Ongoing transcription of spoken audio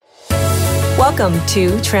Welcome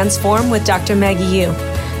to Transform with Dr. Maggie Yu,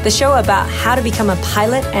 the show about how to become a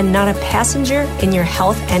pilot and not a passenger in your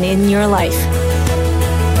health and in your life.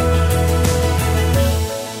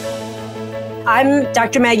 I'm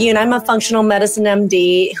Dr. Maggie, and I'm a functional medicine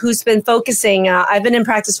MD who's been focusing, I've been in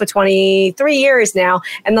practice for 23 years now,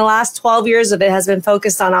 and the last 12 years of it has been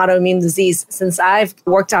focused on autoimmune disease. Since I've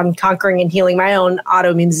worked on conquering and healing my own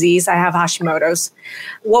autoimmune disease, I have Hashimoto's.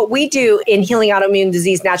 What we do in healing autoimmune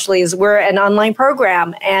disease naturally is we're an online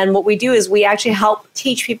program, and what we do is we actually help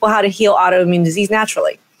teach people how to heal autoimmune disease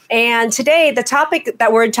naturally. And today, the topic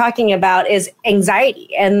that we're talking about is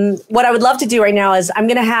anxiety. And what I would love to do right now is I'm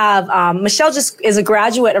going to have Michelle just is a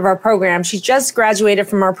graduate of our program. She just graduated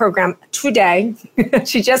from our program today.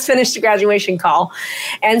 She just finished the graduation call.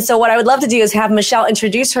 And so what I would love to do is have Michelle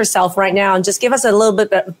introduce herself right now and just give us a little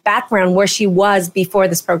bit of background where she was before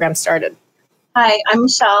this program started. Hi, I'm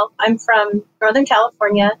Michelle. I'm from Northern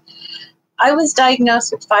California. I was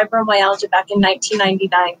diagnosed with fibromyalgia back in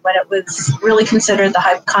 1999 when it was really considered the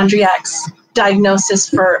hypochondriac's diagnosis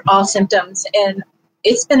for all symptoms. And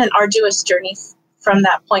it's been an arduous journey from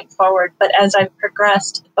that point forward. But as I've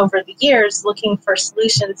progressed over the years looking for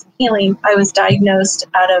solutions and healing, I was diagnosed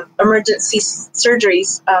out of emergency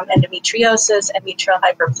surgeries, endometriosis, endometrial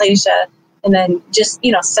hyperplasia, and then just,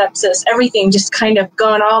 sepsis, everything just kind of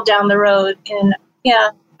going all down the road. And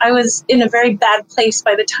I was in a very bad place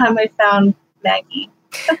by the time I found Maggie.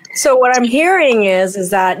 So what I'm hearing is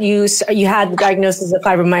that you had the diagnosis of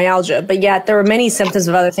fibromyalgia, but yet there were many symptoms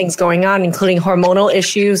of other things going on, including hormonal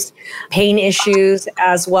issues, pain issues,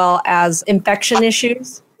 as well as infection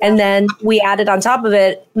issues. And then we added on top of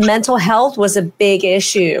it, mental health was a big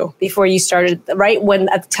issue before you started, right?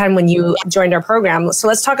 At the time when you joined our program. So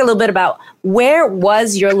let's talk a little bit about where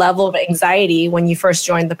was your level of anxiety when you first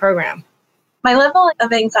joined the program? My level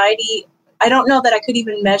of anxiety, I don't know that I could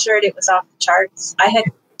even measure it. It was off the charts. I had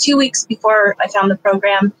 2 weeks before I found the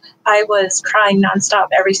program, I was crying nonstop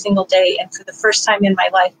every single day. And for the first time in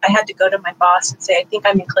my life, I had to go to my boss and say, I think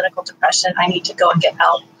I'm in clinical depression. I need to go and get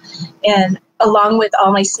help. And along with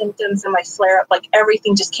all my symptoms and my flare-up, like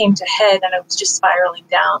everything just came to head and I was just spiraling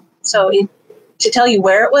down. So to tell you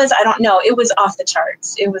where it was, I don't know. It was off the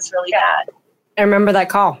charts. It was really bad. I remember that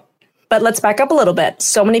call. But let's back up a little bit.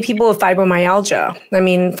 So many people with fibromyalgia. I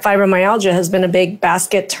mean, fibromyalgia has been a big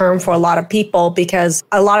basket term for a lot of people because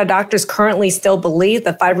a lot of doctors currently still believe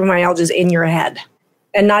that fibromyalgia is in your head.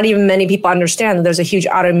 And not even many people understand that there's a huge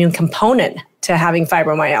autoimmune component to having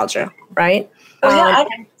fibromyalgia, right? I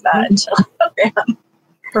didn't know that until the program.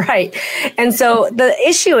 Right. And so the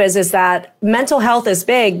issue is that mental health is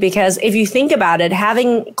big because if you think about it,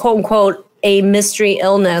 having quote unquote a mystery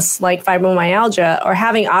illness like fibromyalgia or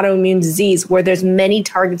having autoimmune disease where there's many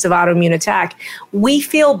targets of autoimmune attack, we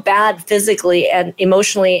feel bad physically and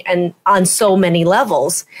emotionally and on so many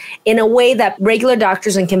levels in a way that regular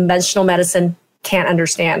doctors in conventional medicine can't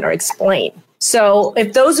understand or explain. So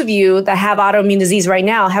if those of you that have autoimmune disease right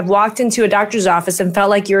now have walked into a doctor's office and felt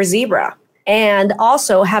like you're a zebra, and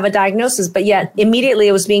also have a diagnosis, but yet immediately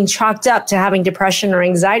it was being chalked up to having depression or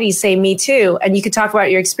anxiety, say me too. And you could talk about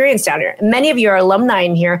your experience down here. Many of you are alumni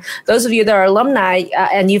in here. Those of you that are alumni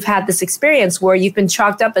and you've had this experience where you've been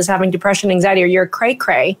chalked up as having depression, anxiety, or you're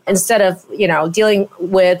cray-cray instead of, dealing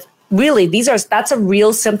with really, that's a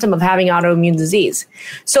real symptom of having autoimmune disease.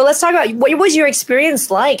 So let's talk about what was your experience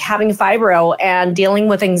like having fibro and dealing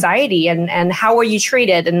with anxiety and how were you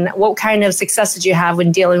treated and what kind of success did you have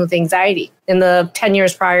when dealing with anxiety in the 10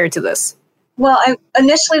 years prior to this? Well,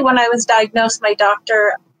 initially when I was diagnosed, my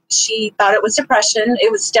doctor, she thought it was depression. It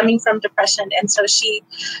was stemming from depression. And so she,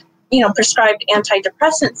 prescribed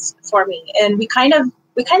antidepressants for me. And we kind of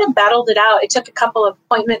battled it out. It took a couple of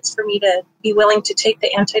appointments for me to be willing to take the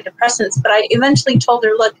antidepressants. But I eventually told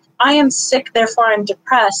her, look, I am sick, therefore I'm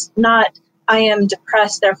depressed, not I am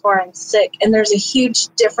depressed, therefore I'm sick. And there's a huge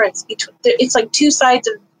difference between, it's like two sides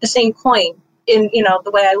of the same coin in,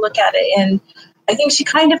 the way I look at it. And I think she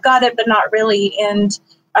kind of got it, but not really. And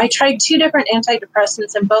I tried 2 different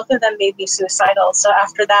antidepressants and both of them made me suicidal. So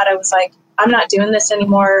after that, I was like, I'm not doing this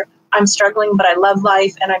anymore. I'm struggling, but I love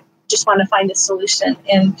life and I just want to find a solution.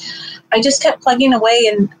 And I just kept plugging away.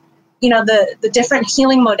 And, the different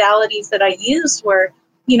healing modalities that I used were,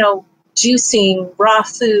 juicing, raw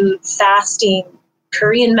food, fasting,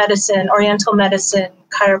 Korean medicine, Oriental medicine,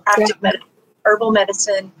 chiropractic medicine, herbal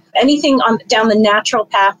medicine, anything down the natural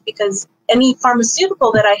path, because any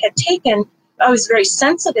pharmaceutical that I had taken, I was very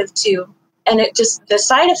sensitive to. And the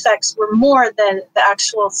side effects were more than the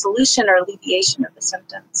actual solution or alleviation of the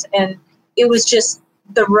symptoms. And it was just,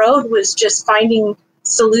 the road was just finding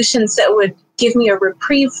solutions that would give me a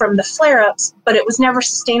reprieve from the flare-ups, but it was never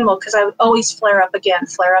sustainable because I would always flare up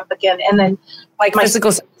again. And then like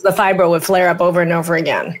the fibro would flare up over and over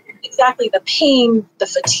again. Exactly. The pain, the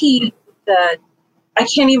fatigue,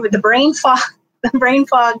 the brain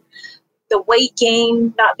fog, the weight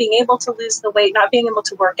gain, not being able to lose the weight, not being able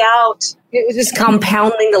to work out. It was just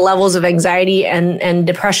compounding the levels of anxiety and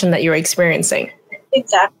depression that you're experiencing.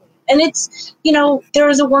 Exactly. And it's, there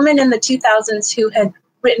was a woman in the 2000s who had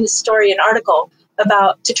written a story, an article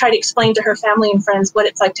to try to explain to her family and friends what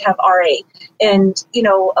it's like to have RA. And,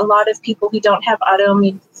 a lot of people who don't have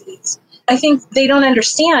autoimmune disease, I think they don't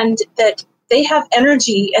understand that they have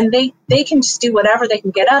energy and they can just do whatever. They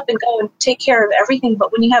can get up and go and take care of everything.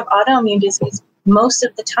 But when you have autoimmune disease, most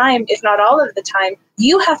of the time, if not all of the time,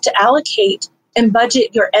 you have to allocate and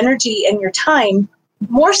budget your energy and your time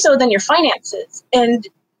more so than your finances. And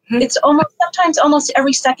it's sometimes almost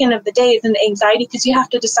every second of the day is an anxiety because you have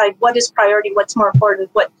to decide what is priority, what's more important.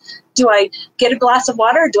 What do I get a glass of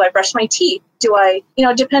water or do I brush my teeth? Do I,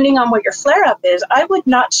 depending on what your flare up is, I would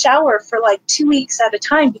not shower for like 2 weeks at a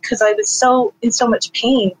time because I was in so much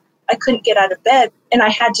pain. I couldn't get out of bed and I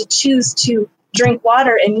had to choose to drink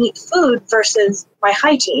water and eat food versus my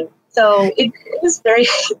hygiene. So it was very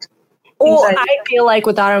Well, I feel like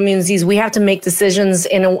with autoimmune disease, we have to make decisions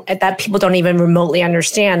that people don't even remotely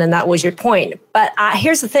understand. And that was your point. But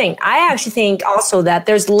here's the thing. I actually think also that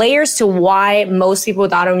there's layers to why most people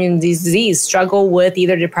with autoimmune disease struggle with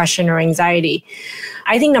either depression or anxiety.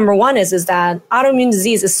 I think number one is that autoimmune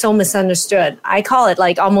disease is so misunderstood. I call it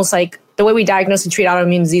almost like the way we diagnose and treat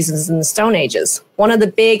autoimmune diseases in the Stone Ages. One of the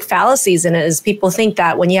big fallacies in it is people think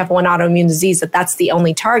that when you have one autoimmune disease, that's the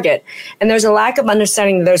only target. And there's a lack of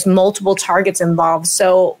understanding that there's multiple targets involved.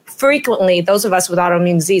 So frequently, those of us with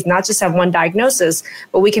autoimmune disease not just have one diagnosis,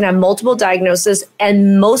 but we can have multiple diagnoses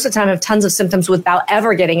and most of the time have tons of symptoms without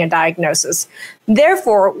ever getting a diagnosis.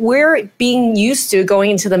 Therefore, we're being used to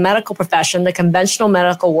going into the medical profession, the conventional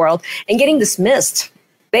medical world, and getting dismissed.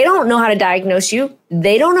 They don't know how to diagnose you.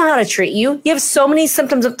 They don't know how to treat you. You have so many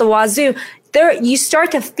symptoms up the wazoo. You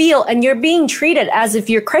start to feel and you're being treated as if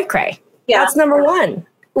you're cray-cray. Yeah. That's number one,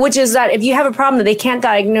 which is that if you have a problem that they can't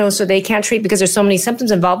diagnose or they can't treat because there's so many symptoms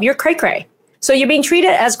involved, you're cray-cray. So you're being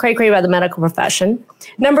treated as cray-cray by the medical profession.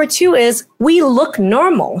 Number two is we look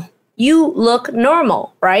normal. You look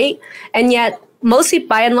normal, right? And yet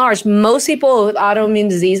by and large, most people with autoimmune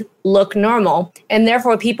disease look normal. And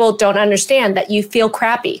therefore, people don't understand that you feel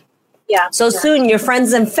crappy. Yeah. So soon, your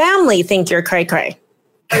friends and family think you're cray-cray.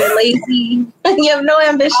 You're lazy. You have no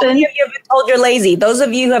ambition. You've been told you're lazy. Those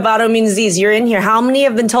of you who have autoimmune disease, you're in here. How many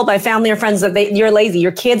have been told by family or friends that you're lazy?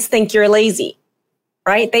 Your kids think you're lazy,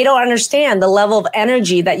 right? They don't understand the level of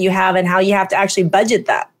energy that you have and how you have to actually budget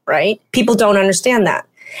that, right? People don't understand that.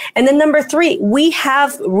 And then number three, we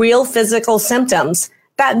have real physical symptoms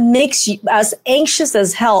that makes us anxious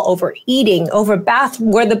as hell over eating, over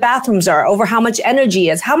where the bathrooms are, over how much energy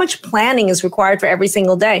is, how much planning is required for every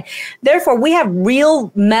single day. Therefore, we have real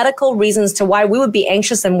medical reasons to why we would be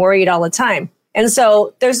anxious and worried all the time. And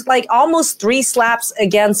so there's almost 3 slaps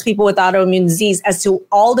against people with autoimmune disease as to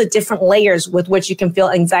all the different layers with which you can feel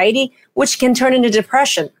anxiety, which can turn into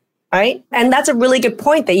depression. Right? And that's a really good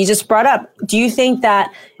point that you just brought up. Do you think that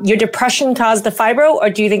your depression caused the fibro or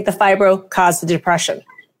do you think the fibro caused the depression?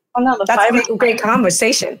 Oh, no, that's a great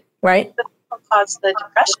conversation, right? The fibro caused the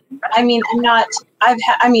depression. I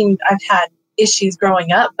mean, I've had issues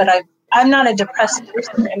growing up, but I'm not a depressed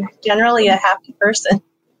person. I'm generally a happy person.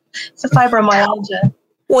 It's a fibromyalgia.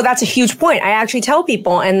 Well, that's a huge point. I actually tell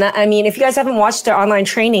people, and if you guys haven't watched their online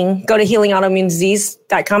training, go to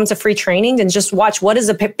healingautoimmunedisease.com. It's a free training and just watch what is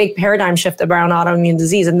a big paradigm shift around autoimmune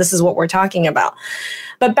disease. And this is what we're talking about.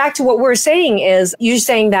 But back to what we're saying is you're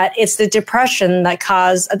saying that it's the depression that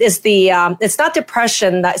it's not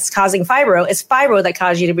depression that's causing fibro. It's fibro that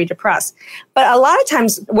caused you to be depressed. But a lot of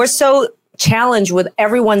times we're so challenged with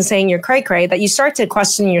everyone saying you're cray-cray that you start to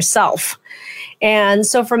question yourself. And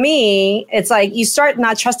so for me, it's you start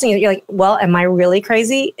not trusting it. You're like, well, am I really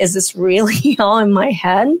crazy? Is this really all in my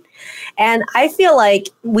head? And I feel like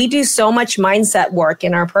we do so much mindset work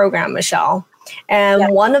in our program, Michelle.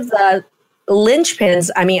 And one of the linchpins,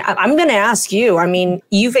 I'm going to ask you,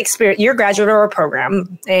 you're a graduate of our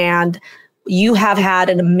program and you have had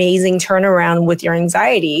an amazing turnaround with your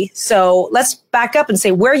anxiety. So let's back up and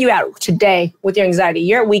say, where are you at today with your anxiety?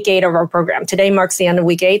 You're at week 8 of our program. Today marks the end of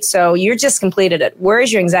week 8. So you're just completed it. Where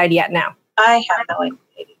is your anxiety at now? I have no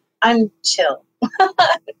anxiety. I'm chill.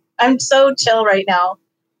 I'm so chill right now.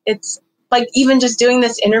 It's even just doing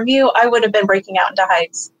this interview, I would have been breaking out into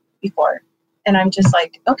hives before. And I'm just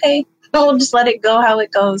okay, we'll just let it go how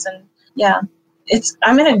it goes. And yeah,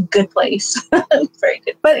 I'm in a good place. Very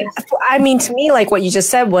good place. But I mean, to me, like what you just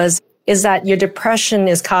said is that your depression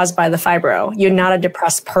is caused by the fibro. You're not a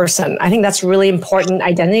depressed person. I think that's really important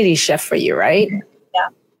identity shift for you, right? Yeah.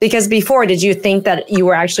 Because before, did you think that you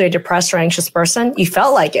were actually a depressed or anxious person? You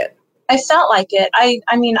felt like it. I felt like it.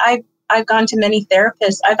 I mean, I've gone to many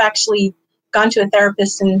therapists. I've actually gone to a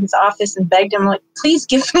therapist in his office and begged him, like, please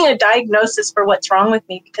give me a diagnosis for what's wrong with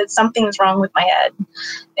me, because something's wrong with my head.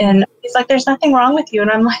 And he's like, there's nothing wrong with you.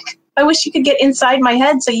 And I'm like, I wish you could get inside my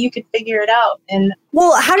head so you could figure it out. And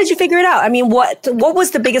well, how did you figure it out? I mean, what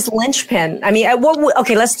was the biggest linchpin? I mean,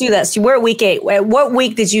 okay, let's do this. You were at week 8. At what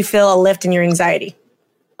week did you feel a lift in your anxiety?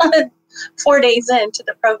 4 days into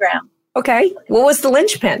the program. Okay. What was the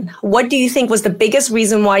linchpin? What do you think was the biggest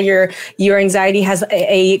reason why your anxiety has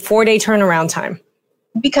a 4-day turnaround time?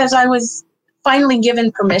 Because I was finally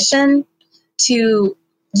given permission to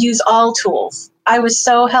use all tools. I was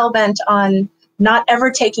so hell-bent on not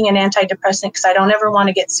ever taking an antidepressant because I don't ever want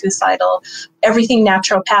to get suicidal. Everything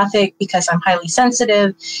naturopathic because I'm highly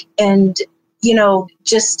sensitive. And,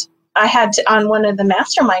 just I had to, on one of the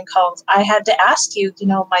mastermind calls, I had to ask you,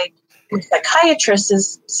 my psychiatrist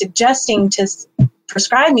is suggesting to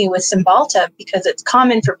prescribe me with Cymbalta because it's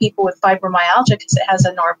common for people with fibromyalgia because it has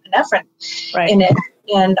a norepinephrine in it.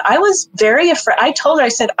 And I was very afraid. I told her, I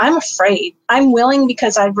said, I'm afraid. I'm willing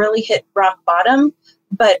because I really hit rock bottom.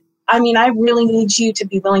 But I mean, I really need you to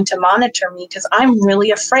be willing to monitor me because I'm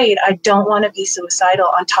really afraid. I don't want to be suicidal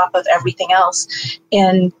on top of everything else.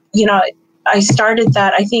 And, I started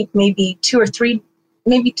that, I think maybe 2 or 3,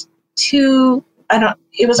 maybe 2,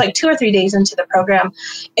 it was like 2 or 3 days into the program.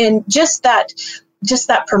 And just that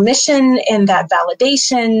permission and that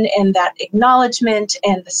validation and that acknowledgement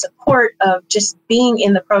and the support of just being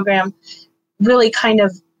in the program really kind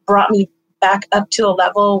of brought me back up to a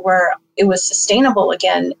level where it was sustainable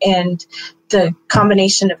again. And the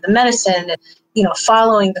combination of the medicine,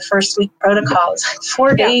 following the first week protocols,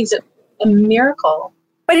 4 days, a miracle.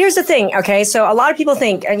 But here's the thing, okay? So a lot of people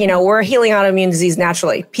think, we're healing autoimmune disease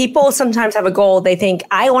naturally. People sometimes have a goal. They think,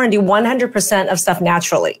 I want to do 100% of stuff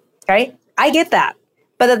naturally, okay? I get that.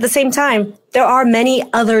 But at the same time, there are many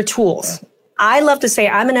other tools. I love to say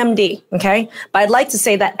I'm an MD, okay? But I'd like to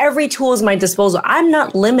say that every tool is at my disposal. I'm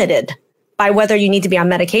not limited by whether you need to be on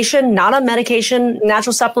medication, not on medication,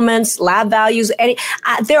 natural supplements, lab values.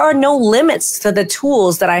 There are no limits to the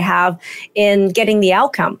tools that I have in getting the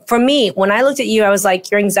outcome. For me, when I looked at you, I was like,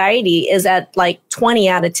 your anxiety is at like 20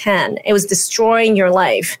 out of 10. It was destroying your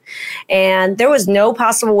life. And there was no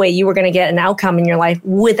possible way you were going to get an outcome in your life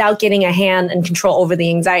without getting a hand and control over the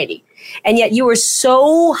anxiety. And yet you were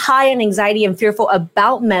so high on anxiety and fearful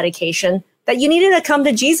about medication that you needed to come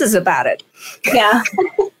to Jesus about it. Yeah.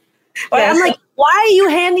 I'm like, why are you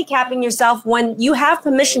handicapping yourself when you have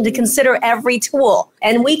permission to consider every tool?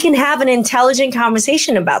 And we can have an intelligent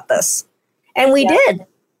conversation about this. And we did,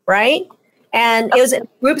 right? And it was a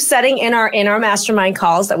group setting in our mastermind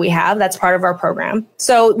calls that we have. That's part of our program.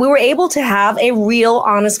 So we were able to have a real,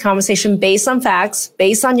 honest conversation based on facts,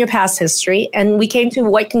 based on your past history. And we came to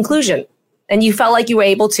what conclusion? And you felt like you were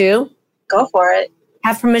able to go for it.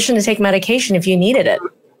 Have permission to take medication if you needed it.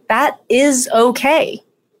 That is okay.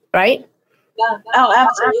 Right? Yeah. Oh,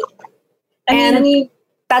 absolutely. I mean,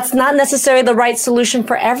 that's not necessarily the right solution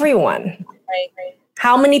for everyone. Right.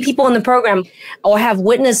 How many people in the program or have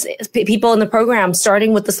witnessed people in the program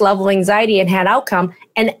starting with this level of anxiety and had outcome,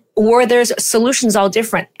 and were their solutions all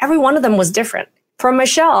different? Every one of them was different. For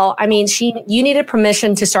Michelle, I mean, you needed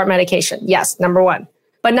permission to start medication. Yes, number 1.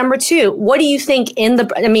 But number 2, what do you think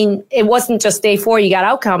it wasn't just day 4 you got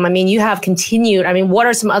outcome. I mean, you have continued. I mean, what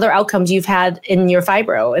are some other outcomes you've had in your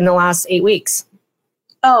fibro in the last 8 weeks?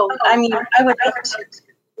 Oh, I mean, I would like to,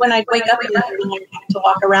 when I wake up in the morning, to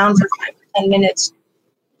walk around for 5 to 10 minutes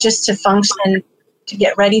just to function, to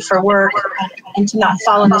get ready for work, and to not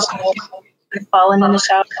fall in the shower. I've fallen in the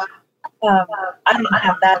shower. I don't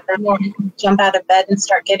have that anymore. Jump out of bed and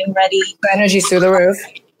start getting ready. The energy's through the roof.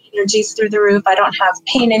 Energy's through the roof. I don't have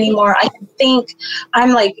pain anymore. I think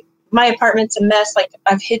I'm like, my apartment's a mess. Like,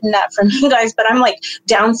 I've hidden that from you guys, but I'm like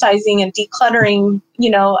downsizing and decluttering.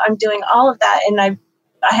 I'm doing all of that. And I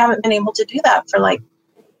haven't been able to do that for like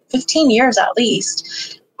 15 years at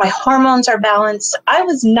least. My hormones are balanced. I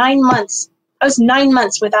was 9 months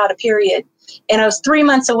without a period. And I was 3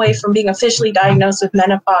 months away from being officially diagnosed with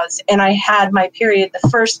menopause. And I had my period the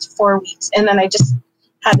first 4 weeks. And then I just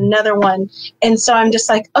had another one. And so I'm just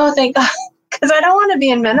like, oh, thank God. Because I don't want to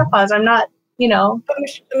be in menopause. I'm not,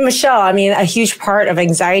 Michelle, I mean, a huge part of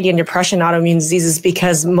anxiety and depression, autoimmune diseases,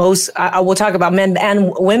 because most, we'll talk about men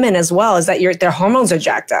and women as well, is that their hormones are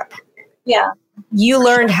jacked up. Yeah. you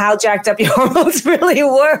learned how jacked up your hormones really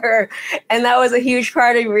were. And that was a huge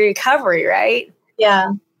part of your recovery, right?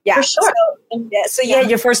 Yeah. Yeah, for sure. So you had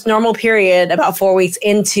your first normal period about 4 weeks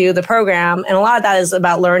into the program. And a lot of that is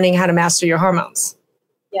about learning how to master your hormones.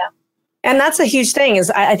 Yeah. And that's a huge thing is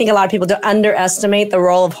I think a lot of people don't underestimate the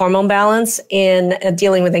role of hormone balance in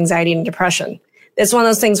dealing with anxiety and depression. It's one of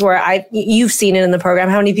those things where you've seen it in the program.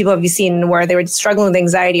 How many people have you seen where they were struggling with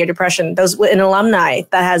anxiety or depression? Those an alumni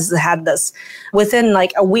that has had this within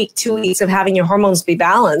like a week, 2 weeks of having your hormones be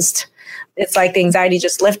balanced. It's like the anxiety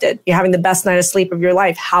just lifted. You're having the best night of sleep of your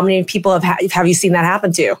life. How many people have you seen that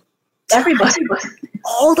happen to? Everybody.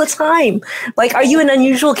 All the time. Like, are you an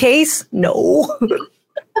unusual case? No.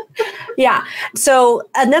 Yeah. So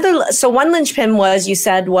one linchpin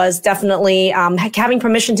was definitely having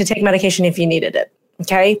permission to take medication if you needed it.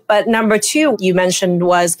 Okay. But number 2, you mentioned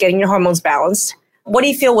was getting your hormones balanced. What do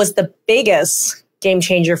you feel was the biggest game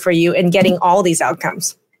changer for you in getting all these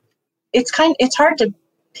outcomes? It's hard to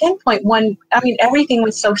pinpoint one. I mean, everything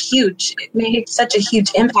was so huge. It made such a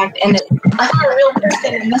huge impact. And I'm a real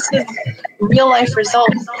person, and this is real life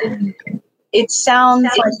results. And it sounds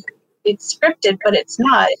like it's scripted, but it's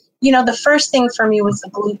not. The first thing for me was the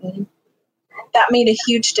gluten. That made a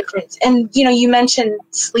huge difference. And, you mentioned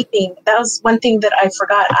sleeping. That was one thing that I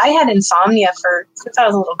forgot. I had insomnia since I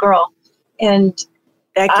was a little girl. And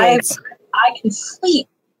decades. I can sleep.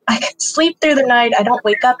 I can sleep through the night. I don't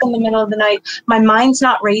wake up in the middle of the night. My mind's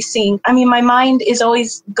not racing. I mean, my mind is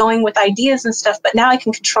always going with ideas and stuff, but now I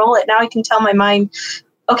can control it. Now I can tell my mind,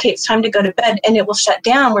 okay, it's time to go to bed, and it will shut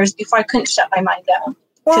down. Whereas before I couldn't shut my mind down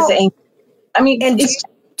because of anger. I mean,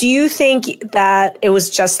 do you think that it was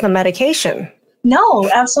just the medication? No,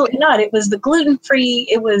 absolutely not. It was the gluten-free.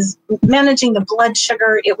 It was managing the blood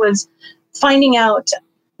sugar. It was finding out,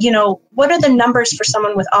 what are the numbers for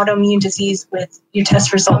someone with autoimmune disease with your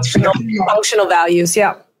test results for your functional values?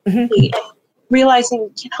 Yeah. Mm-hmm. Realizing,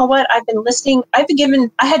 what, I've been listening. I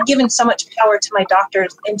had given so much power to my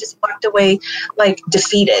doctors and just walked away like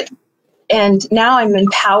defeated. And now I'm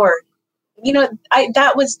empowered.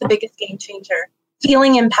 That was the biggest game changer,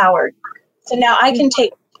 feeling empowered. So now I can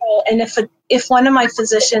take control. And if one of my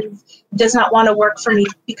physicians does not want to work for me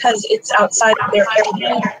because it's outside of their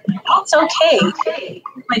area, that's okay.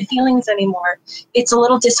 My feelings anymore. It's a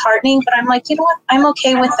little disheartening, but I'm like, you know what? I'm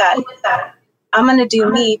okay with that. I'm going to do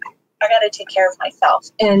me. I got to take care of myself.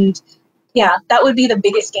 And yeah, that would be the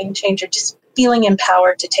biggest game changer. Just feeling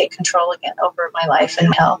empowered to take control again over my life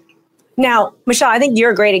and health. Now, Michelle, I think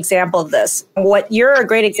you're a great example of this. What you're a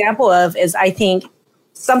great example of is, I think,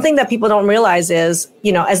 something that people don't realize is,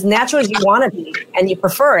 as natural as you want to be and you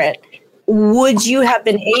prefer it, would you have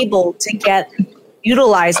been able to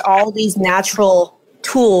utilize all these natural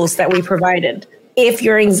tools that we provided if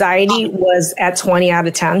your anxiety was at 20 out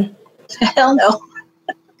of 10? Hell no.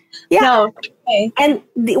 Yeah. No. Okay. And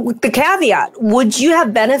the caveat, would you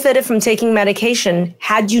have benefited from taking medication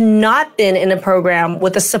had you not been in a program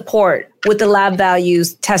with the support, with the lab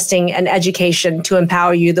values, testing, and education to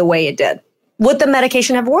empower you the way it did? Would the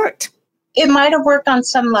medication have worked? It might have worked on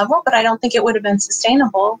some level, but I don't think it would have been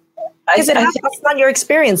sustainable. Because that's not your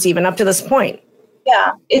experience even up to this point.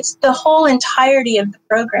 Yeah, it's the whole entirety of the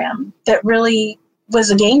program that really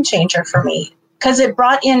was a game changer for me, because it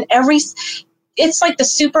brought in it's like the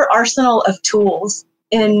super arsenal of tools.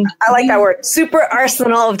 And I like that word, super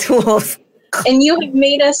arsenal of tools. And you have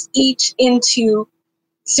made us each into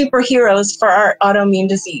superheroes for our autoimmune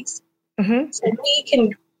disease. Mm-hmm. So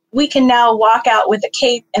we can now walk out with a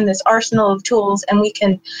cape and this arsenal of tools, and we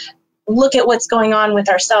can look at what's going on with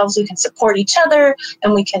ourselves. We can support each other,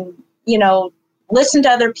 and we can, listen to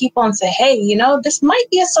other people and say, hey, this might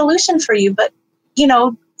be a solution for you, but,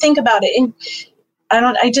 think about it. And I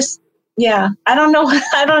don't know.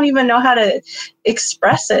 I don't even know how to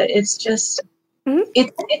express it. It's just,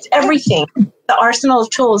 it's everything, the arsenal of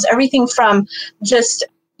tools, everything from just,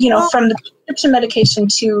 from the prescription medication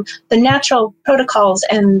to the natural protocols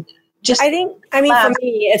and just. For me,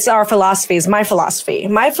 it's our philosophy, my philosophy.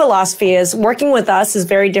 My philosophy is working with us is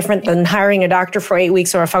very different than hiring a doctor for 8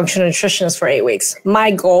 weeks or a functional nutritionist for 8 weeks. My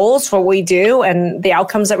goals for what we do and the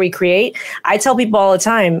outcomes that we create, I tell people all the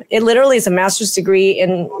time, it literally is a master's degree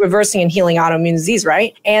in reversing and healing autoimmune disease,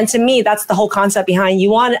 right? And to me, that's the whole concept behind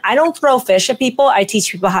I don't throw fish at people. I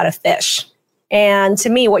teach people how to fish. And to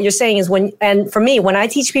me, what you're saying is when I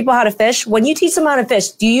teach people how to fish, when you teach them how to fish,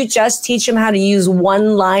 do you just teach them how to use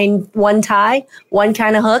one line, one tie, one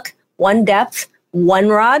kind of hook, one depth, one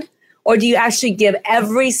rod? Or do you actually give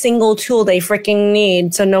every single tool they freaking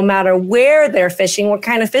need? So no matter where they're fishing, what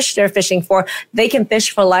kind of fish they're fishing for, they can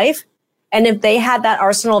fish for life. And if they had that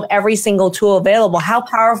arsenal of every single tool available, how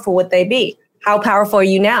powerful would they be? How powerful are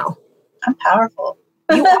you now? I'm powerful.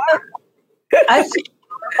 You are. I feel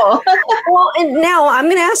powerful. Well, and now I'm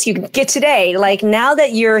going to ask you, get today, like now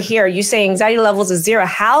that you're here, you say anxiety levels is 0.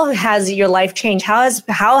 How has your life changed? How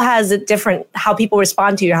has it different, how people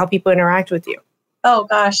respond to you, how people interact with you? Oh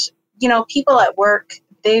gosh, people at work,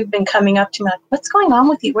 they've been coming up to me like, what's going on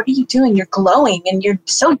with you? What are you doing? You're glowing and you're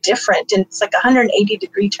so different. And it's like a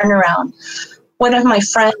 180-degree turnaround. One of my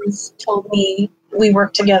friends told me, we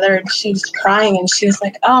worked together, and she was crying and she was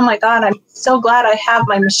like, oh my God, I'm so glad I have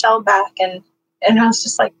my Michelle back. And I was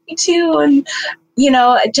just like, me too. And,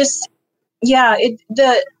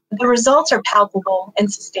 the results are palpable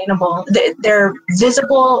and sustainable. They're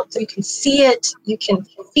visible. You can see it. You can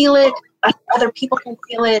feel it. Other people can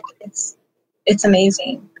feel it. It's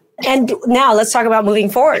amazing. And now let's talk about moving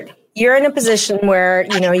forward. You're in a position where,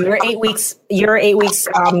 you're 8 weeks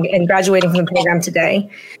and graduating from the program today.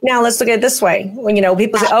 Now let's look at it this way. When,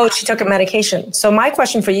 people say, oh, she took a medication. So my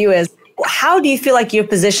question for you is, how do you feel like you're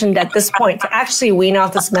positioned at this point to actually wean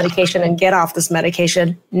off this medication and get off this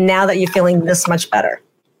medication now that you're feeling this much better?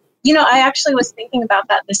 I actually was thinking about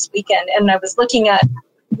that this weekend, and I was looking at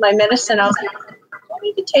my medicine. I was like, I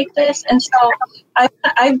need to take this. And so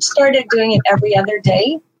I started doing it every other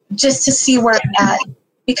day just to see where I'm at.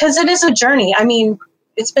 Because it is a journey. I mean,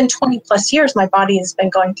 it's been 20 plus years my body has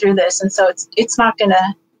been going through this. And so it's not going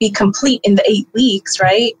to be complete in the 8 weeks,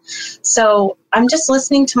 right? So I'm just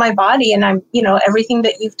listening to my body, and I'm, everything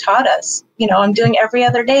that you've taught us, I'm doing every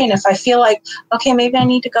other day. And if I feel like, okay, maybe I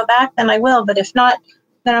need to go back, then I will. But if not,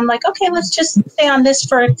 then I'm like, okay, let's just stay on this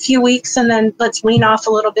for a few weeks and then let's wean off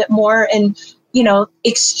a little bit more and,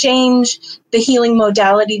 exchange the healing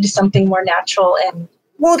modality to something more natural. And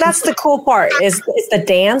well, that's the cool part is the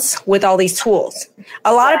dance with all these tools.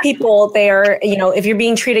 A lot of people, they're, if you're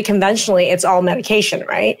being treated conventionally, it's all medication,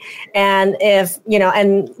 right? And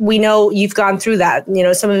and we know you've gone through that,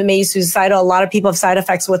 some of it may be suicidal. A lot of people have side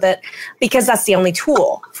effects with it because that's the only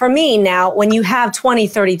tool. For me now, when you have 20,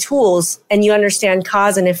 30 tools and you understand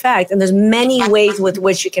cause and effect, and there's many ways with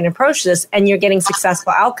which you can approach this and you're getting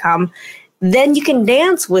successful outcome, then you can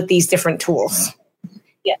dance with these different tools.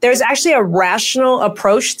 Yeah. There's actually a rational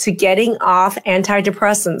approach to getting off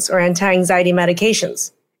antidepressants or anti-anxiety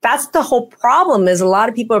medications. That's the whole problem is a lot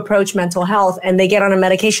of people approach mental health and they get on a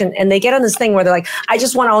medication and they get on this thing where they're like, I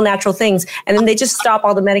just want all natural things. And then they just stop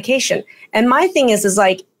all the medication. And my thing is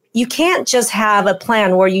like, you can't just have a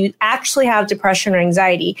plan where you actually have depression or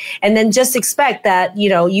anxiety and then just expect that,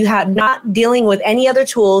 you have not dealing with any other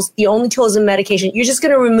tools. The only tool is a medication. You're just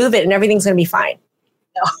going to remove it and everything's going to be fine.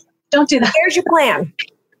 No, don't do that. Here's your plan.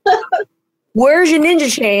 Where's your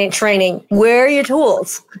ninja training? Where are your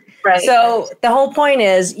tools? Right. So the whole point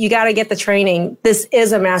is you got to get the training. This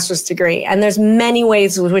is a master's degree, and there's many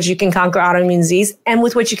ways with which you can conquer autoimmune disease and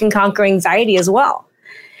with which you can conquer anxiety as well.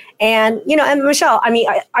 And, and Michelle, I mean,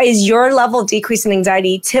 is your level of decrease in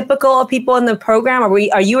anxiety typical of people in the program?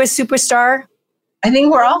 Are you a superstar? I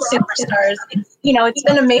think we're all superstars. It's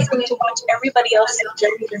been amazing to watch everybody else's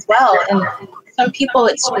journey as well. And some people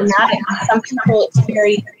it's dramatic. Some people it's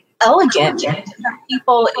very elegant. Some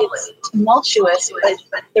people it's tumultuous,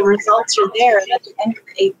 but the results are there. And at the end of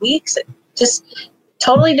 8 weeks, just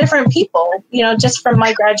totally different people, just from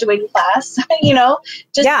my graduating class,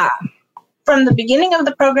 from the beginning of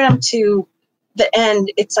the program to the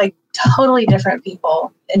end, it's like totally different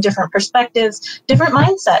people and different perspectives, different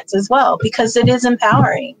mindsets as well, because it is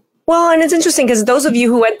empowering. Well, and it's interesting because those of you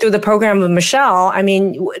who went through the program with Michelle, I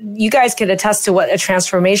mean, you guys could attest to what a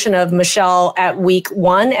transformation of Michelle at week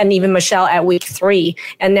 1 and even Michelle at week 3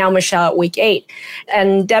 and now Michelle at week 8.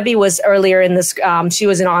 And Debbie was earlier in this, she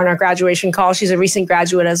was on our graduation call. She's a recent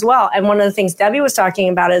graduate as well. And one of the things Debbie was talking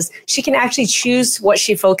about is she can actually choose what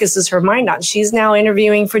she focuses her mind on. She's now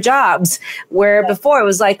interviewing for jobs where before it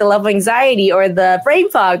was like the level of anxiety or the brain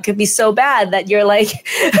fog could be so bad that you're like,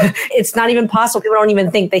 it's not even possible. People don't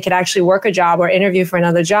even think they could actually work a job or interview for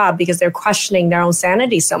another job because they're questioning their own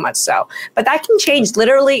sanity so much so. But that can change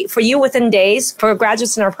literally for you within days. For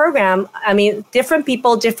graduates in our program, I mean, different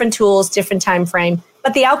people, different tools, different time frame,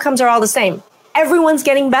 but the outcomes are all the same. Everyone's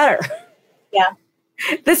getting better. Yeah.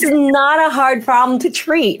 This is not a hard problem to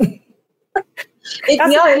treat.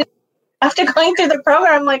 After going through the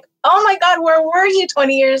program, I'm like, oh my God, where were you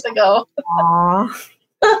 20 years ago? Aww.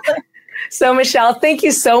 So, Michelle, thank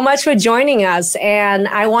you so much for joining us. And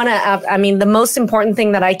I want to, the most important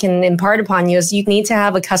thing that I can impart upon you is you need to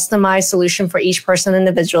have a customized solution for each person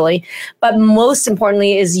individually. But most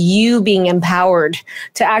importantly is you being empowered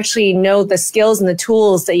to actually know the skills and the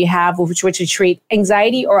tools that you have with which to treat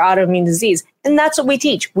anxiety or autoimmune disease. And that's what we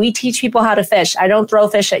teach. We teach people how to fish. I don't throw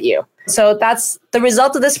fish at you. So that's the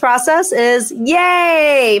result of this process is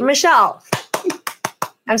yay, Michelle.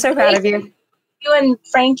 I'm so proud of you. You and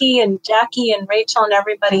Frankie and Jackie and Rachel and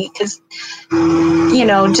everybody, because,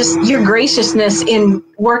 just your graciousness in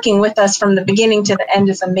working with us from the beginning to the end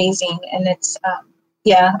is amazing. And it's, I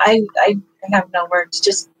have no words,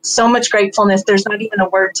 just so much gratefulness. There's not even a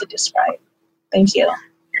word to describe. Thank you.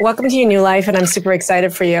 Welcome to your new life, and I'm super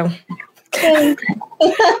excited for you.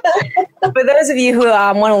 For those of you who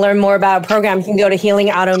want to learn more about our program, you can go to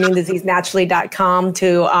healingautoimmunediseasenaturally.com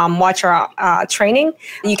to watch our training.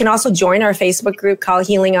 You can also join our Facebook group called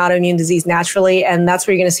Healing Autoimmune Disease Naturally, and that's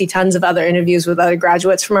where you're going to see tons of other interviews with other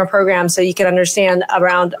graduates from our program, so you can understand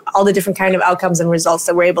around all the different kind of outcomes and results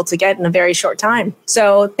that we're able to get in a very short time.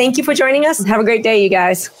 So thank you for joining us, and have a great day, you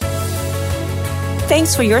guys.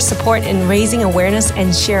 Thanks for your support in raising awareness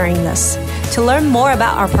and sharing this. To learn more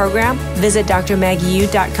about our program, visit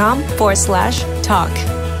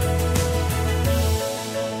drmaggieu.com/talk.